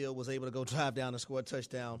Mayfield was able to go drive down and score a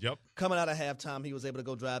touchdown. Yep. Coming out of halftime, he was able to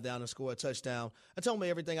go drive down and score a touchdown. That told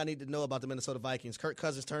me everything I need to know about the Minnesota Vikings. Kirk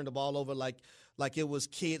Cousins turned the ball over like it was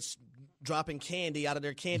kids dropping candy out of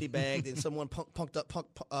their candy bag and someone poked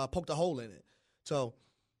a hole in it. So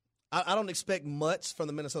I don't expect much from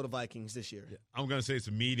the Minnesota Vikings this year. Yeah. I'm going to say it's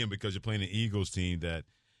a medium because you're playing an Eagles team that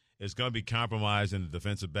is going to be compromised in the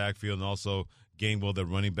defensive backfield, and also Gainwell, the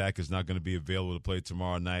running back, is not going to be available to play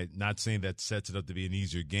tomorrow night. Not saying that sets it up to be an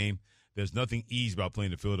easier game. There's nothing easy about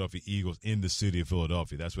playing the Philadelphia Eagles in the city of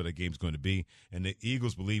Philadelphia. That's where the game's going to be. And the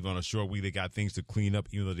Eagles believe on a short week they got things to clean up,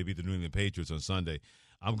 even though they beat the New England Patriots on Sunday.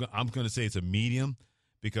 I'm going to say it's a medium,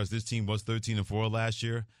 because this team was 13-4 last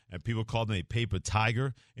year, and people called them a paper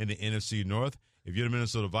tiger in the NFC North. If you're the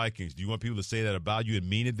Minnesota Vikings, do you want people to say that about you and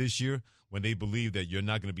mean it this year when they believe that you're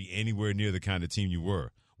not going to be anywhere near the kind of team you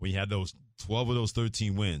were when you had those 12 of those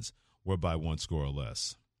 13 wins were by 1 score or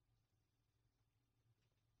less?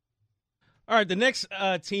 All right, the next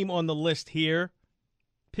team on the list here,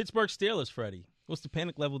 Pittsburgh Steelers, Freddie. What's the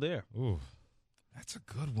panic level there? Ooh. That's a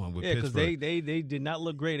good one with Pittsburgh. Pittsburgh. Because they did not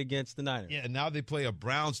look great against the Niners. Yeah, and now they play a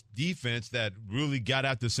Browns defense that really got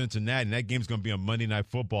after Cincinnati, and that game's going to be on Monday Night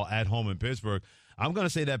Football at home in Pittsburgh. I'm going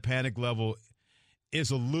to say that panic level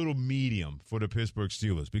is a little medium for the Pittsburgh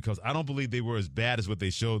Steelers because I don't believe they were as bad as what they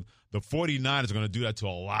showed. The 49ers are going to do that to a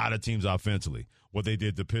lot of teams offensively, what they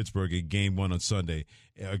did to Pittsburgh in Game 1 on Sunday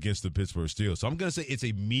against the Pittsburgh Steelers. So I'm going to say it's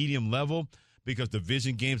a medium level because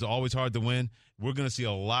division games are always hard to win. We're going to see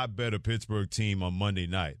a lot better Pittsburgh team on Monday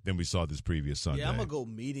night than we saw this previous Sunday. Yeah, I'm going to go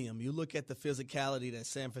medium. You look at the physicality that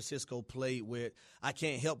San Francisco played with. I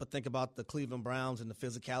can't help but think about the Cleveland Browns and the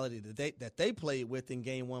physicality that they played with in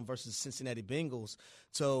Game 1 versus Cincinnati Bengals.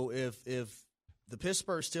 So if the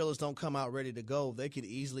Pittsburgh Steelers don't come out ready to go, they could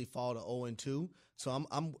easily fall to 0-2. So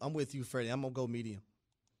I'm with you, Freddie. I'm going to go medium.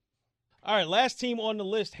 All right, last team on the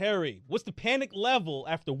list, Harry. What's the panic level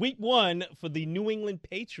after Week 1 for the New England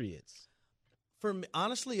Patriots? For me,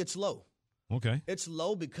 honestly, it's low. Okay. It's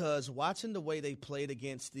low because watching the way they played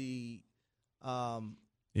against the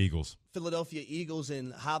Eagles, Philadelphia Eagles,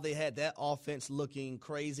 and how they had that offense looking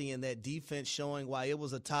crazy and that defense showing why it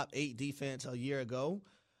was a top 8 defense a year ago.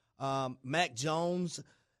 Mac Jones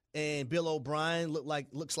and Bill O'Brien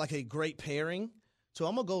looks like a great pairing. So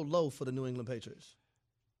I'm going to go low for the New England Patriots.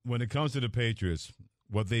 When it comes to the Patriots,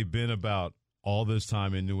 what they've been about all this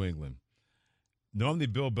time in New England, normally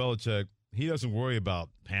Bill Belichick, he doesn't worry about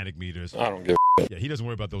panic meters. I don't give a Yeah, he doesn't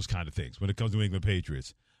worry about those kind of things when it comes to New England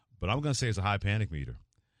Patriots. But I'm going to say it's a high panic meter.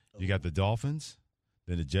 You got the Dolphins,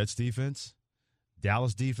 then the Jets defense,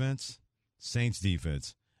 Dallas defense, Saints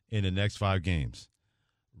defense in the next 5 games.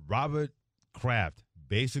 Robert Kraft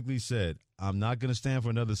basically said, I'm not going to stand for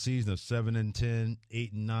another season of 7-10,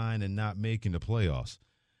 8-9, and not making the playoffs.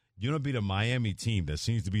 You don't beat a Miami team that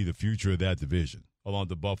seems to be the future of that division, along with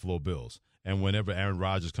the Buffalo Bills. And whenever Aaron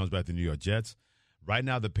Rodgers comes back to the New York Jets, right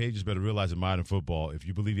now the Patriots better realize in modern football, if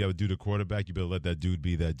you believe you have a dude at quarterback, you better let that dude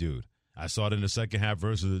be that dude. I saw it in the second half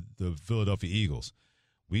versus the Philadelphia Eagles.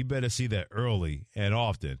 We better see that early and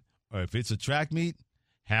often. Or if it's a track meet,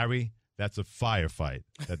 Harry, that's a firefight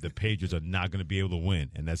that the Patriots are not going to be able to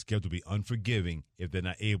win. And that schedule will be unforgiving if they're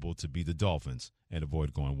not able to beat the Dolphins and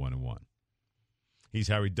avoid going 1-1. He's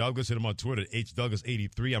Harry Douglas. Hit him on Twitter at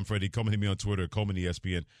HDouglas83. I'm Freddie Coleman. Hit me on Twitter at Coleman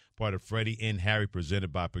ESPN. Part of Freddie and Harry,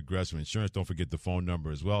 presented by Progressive Insurance. Don't forget the phone number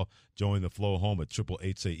as well. Join the flow home at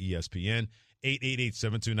 888-SAY-ESPN,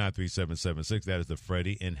 888-729-3776. That is the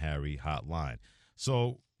Freddie and Harry hotline.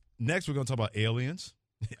 So next we're going to talk about aliens.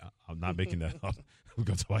 I'm not making that up. We're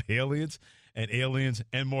going to talk about aliens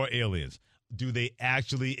and more aliens. Do they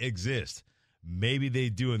actually exist? Maybe they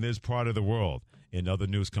do in this part of the world. And other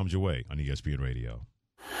news comes your way on ESPN Radio.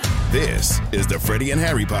 This is the Freddie and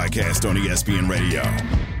Harry podcast on ESPN Radio.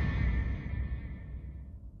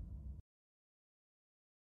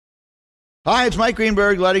 Hi, it's Mike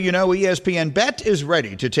Greenberg letting you know ESPN Bet is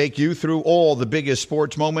ready to take you through all the biggest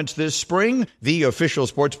sports moments this spring. The official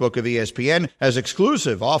sportsbook of ESPN has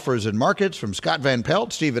exclusive offers and markets from Scott Van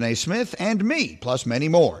Pelt, Stephen A. Smith, and me, plus many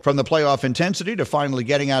more. From the playoff intensity to finally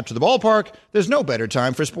getting out to the ballpark, there's no better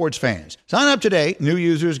time for sports fans. Sign up today. New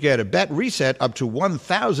users get a bet reset up to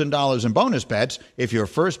 $1,000 in bonus bets if your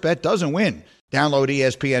first bet doesn't win. Download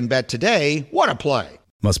ESPN Bet today. What a play.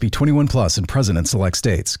 Must be 21 plus and present in select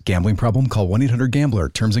states. Gambling problem? Call 1-800-GAMBLER.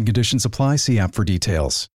 Terms and conditions apply. See app for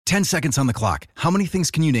details. 10 seconds on the clock. How many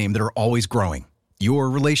things can you name that are always growing?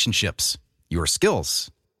 Your relationships, your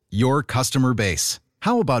skills, your customer base.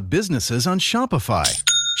 How about businesses on Shopify?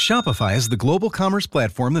 Shopify is the global commerce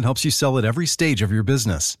platform that helps you sell at every stage of your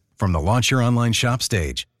business. From the launch your online shop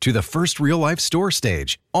stage to the first real-life store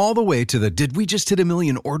stage, all the way to the did we just hit 1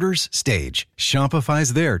 million orders stage.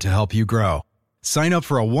 Shopify's there to help you grow. Sign up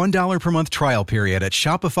for a $1 per month trial period at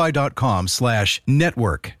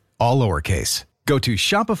shopify.com/network, all lowercase. Go to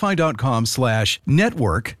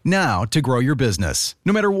shopify.com/network now to grow your business,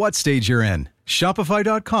 no matter what stage you're in.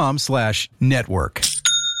 Shopify.com/network.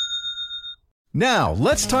 Now,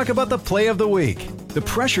 let's talk about the play of the week. The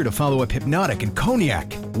pressure to follow up Hypnotic and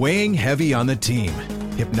Cognac, weighing heavy on the team.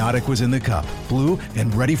 Hypnotic was in the cup, blue,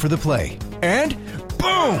 and ready for the play. And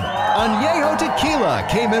boom! Añejo Tequila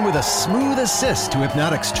came in with a smooth assist to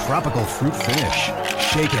Hypnotic's tropical fruit finish.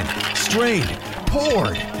 Shaken, strained,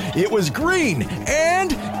 poured. It was green and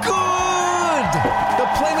good! The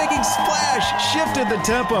playmaking splash shifted the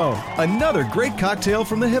tempo. Another great cocktail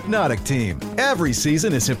from the Hypnotic team. Every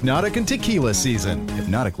season is Hypnotic and Tequila season.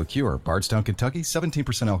 Hypnotic Liqueur, Bardstown, Kentucky,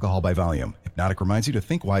 17% alcohol by volume. Hypnotic reminds you to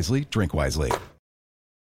think wisely, drink wisely.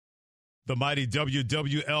 The mighty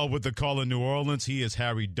WWL with the call in New Orleans. He is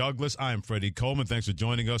Harry Douglas. I am Freddie Coleman. Thanks for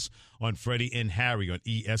joining us on Freddie and Harry on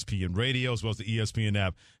ESPN Radio, as well as the ESPN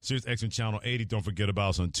app, Sirius XM Channel 80. Don't forget about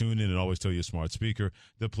us on TuneIn, and always tell your smart speaker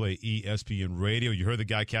to play ESPN Radio. You heard the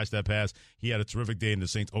guy catch that pass. He had a terrific day in the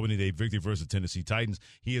Saints' opening day victory versus the Tennessee Titans.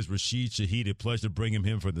 He is Rashid Shaheed. A pleasure to bring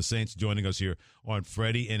him for the Saints, joining us here on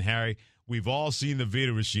Freddie and Harry. We've all seen the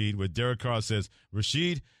video, Rashid, where Derek Carr says,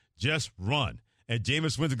 Rashid, just run. And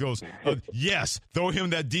Jameis Winston goes, yes, throw him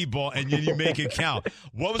that deep ball, and then you make it count.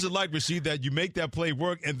 What was it like, Rashid, that you make that play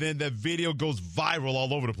work, and then that video goes viral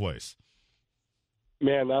all over the place?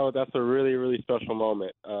 Man, that's a really, really special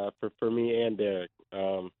moment for me and Derek.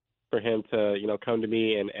 For him to, come to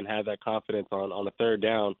me and have that confidence on the third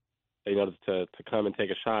down, to come and take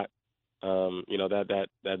a shot,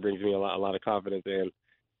 that brings me a lot of confidence. And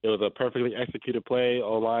it was a perfectly executed play.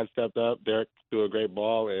 O-line stepped up. Derek threw a great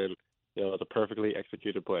ball, and it was a perfectly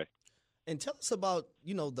executed play. And tell us about,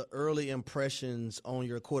 the early impressions on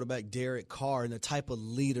your quarterback, Derek Carr, and the type of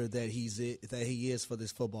leader that he is for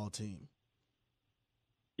this football team.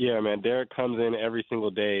 Yeah, man, Derek comes in every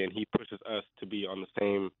single day, and he pushes us to be on the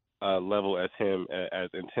same level as him as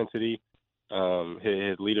intensity,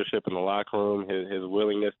 his leadership in the locker room, his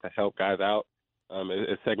willingness to help guys out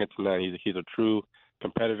is second to none. He's a true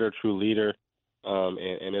competitor, true leader.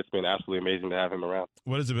 And it's been absolutely amazing to have him around.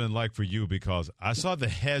 What has it been like for you? Because I saw the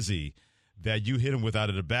hezzy that you hit him with out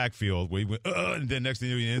of the backfield where he went, and then next thing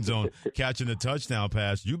you know, in the end zone, catching the touchdown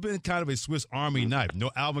pass. You've been kind of a Swiss Army knife. No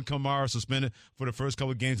Alvin Kamara suspended for the first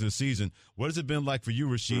couple of games of the season. What has it been like for you,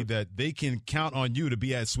 Rashid, that they can count on you to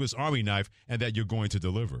be at Swiss Army knife and that you're going to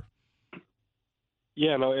deliver?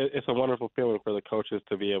 Yeah, no, it's a wonderful feeling for the coaches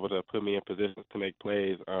to be able to put me in positions to make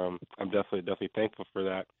plays. I'm definitely thankful for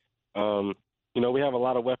that. We have a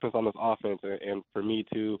lot of weapons on this offense, and for me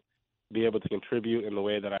to be able to contribute in the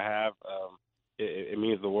way that I have, it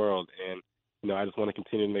means the world. And, I just want to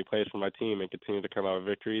continue to make plays for my team and continue to come out with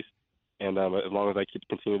victories. And as long as I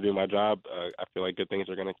continue to do my job, I feel like good things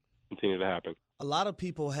are going to continue to happen. A lot of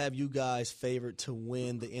people have you guys favored to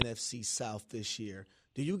win the NFC South this year.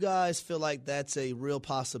 Do you guys feel like that's a real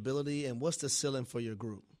possibility, and what's the ceiling for your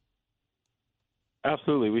group?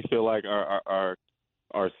 Absolutely. We feel like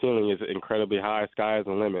our ceiling is incredibly high. Sky is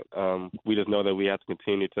the limit. We just know that we have to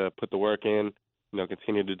continue to put the work in,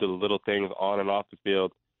 continue to do the little things on and off the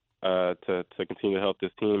field to continue to help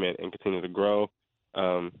this team and continue to grow.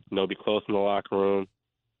 Be close in the locker room,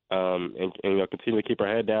 and continue to keep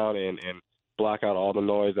our head down and block out all the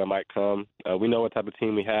noise that might come. We know what type of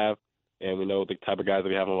team we have, and we know the type of guys that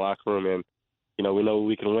we have in the locker room, and we know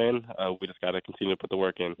we can win. We just got to continue to put the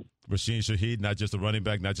work in. Rashid Shaheed, not just a running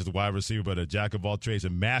back, not just a wide receiver, but a jack of all trades,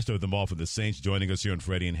 a master of them all for the Saints, joining us here on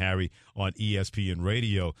Freddie and Harry on ESPN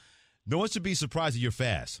Radio. No one should be surprised that you're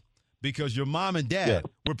fast because your mom and dad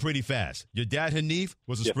were pretty fast. Your dad, Hanif,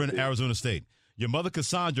 was a sprinter at Arizona State. Your mother,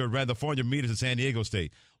 Cassandra, ran the 400 meters at San Diego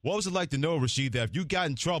State. What was it like to know, Rashid, that if you got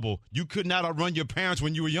in trouble, you could not outrun your parents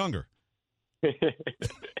when you were younger?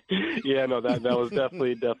 Yeah, no, that was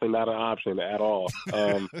definitely not an option at all.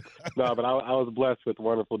 No, but I was blessed with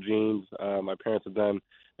wonderful genes. My parents have done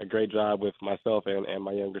a great job with myself and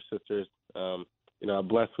my younger sisters. I'm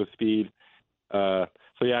blessed with speed. So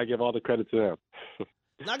yeah, I give all the credit to them.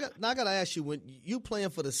 Now I got to ask you, when you playing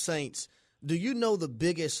for the Saints, do you know the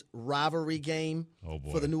biggest rivalry game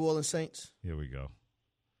for the New Orleans Saints? Here we go.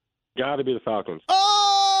 Got to be the Falcons.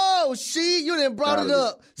 Oh, see, you didn't brought it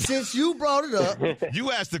up. Since you brought it up.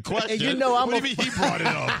 You asked the question. And what do you mean he brought it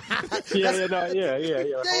up? Yeah.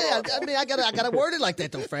 I mean, I gotta word it like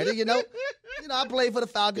that though, Freddie. I played for the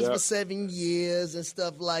Falcons for 7 years and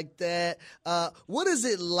stuff like that. What is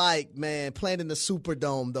it like, man, playing in the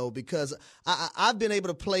Superdome though? Because I've been able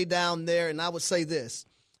to play down there, and I would say this,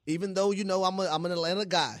 even though I'm an Atlanta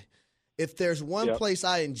guy. If there's one place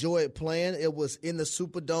I enjoyed playing, it was in the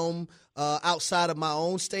Superdome outside of my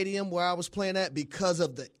own stadium where I was playing at because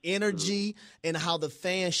of the energy and how the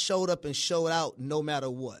fans showed up and showed out no matter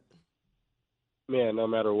what. Man, no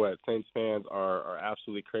matter what. Saints fans are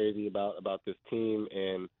absolutely crazy about this team.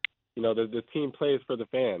 And, this team plays for the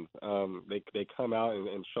fans. They come out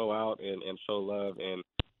and show out and show love. And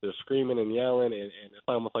they're screaming and yelling. And it's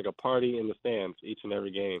almost like a party in the stands each and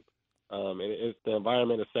every game. And the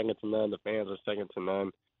environment is second to none. The fans are second to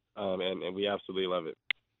none, and we absolutely love it.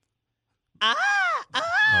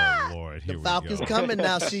 Oh, Lord. Here The Falcons coming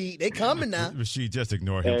now, They coming now. Rashid, just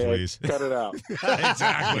ignore him, please. Cut it out.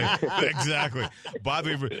 Exactly. By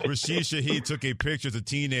the way, Rashid Shaheed took a picture as a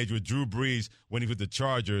teenager with Drew Brees when he was with the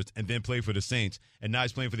Chargers and then played for the Saints. And now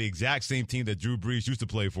he's playing for the exact same team that Drew Brees used to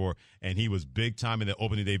play for. And he was big time in the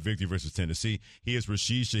opening day victory versus Tennessee. He is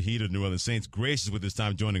Rashid Shaheed of the New Orleans Saints. Gracious with his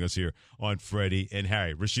time joining us here on Freddie and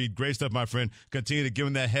Harry. Rashid, great stuff, my friend. Continue to give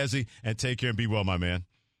him that hezzy and take care and be well, my man.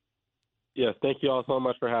 Yes, thank you all so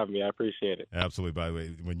much for having me. I appreciate it. Absolutely. By the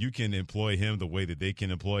way, when you can employ him the way that they can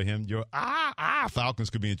employ him, your Falcons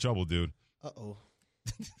could be in trouble, dude. Uh-oh.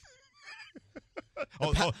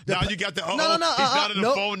 Now you got the No. He's not on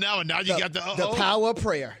the phone now, and now you got the The power of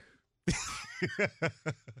prayer.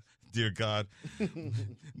 Dear God.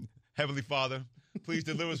 Heavenly Father, please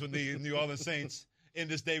deliver us from the New Orleans Saints. In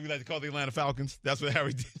this day, we like to call the Atlanta Falcons. That's what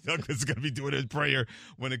Harry Douglas is going to be doing in prayer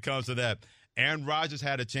when it comes to that. Aaron Rodgers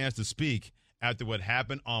had a chance to speak after what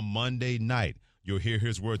happened on Monday night. You'll hear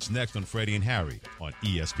his words next on Freddie and Harry on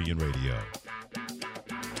ESPN Radio.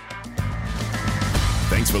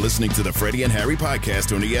 Thanks for listening to the Freddie and Harry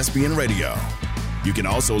podcast on ESPN Radio. You can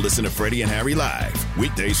also listen to Freddie and Harry live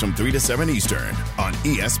weekdays from 3 to 7 Eastern on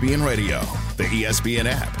ESPN Radio, the ESPN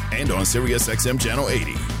app, and on SiriusXM Channel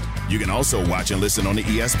 80. You can also watch and listen on the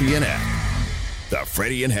ESPN app. The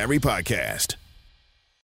Freddie and Harry podcast.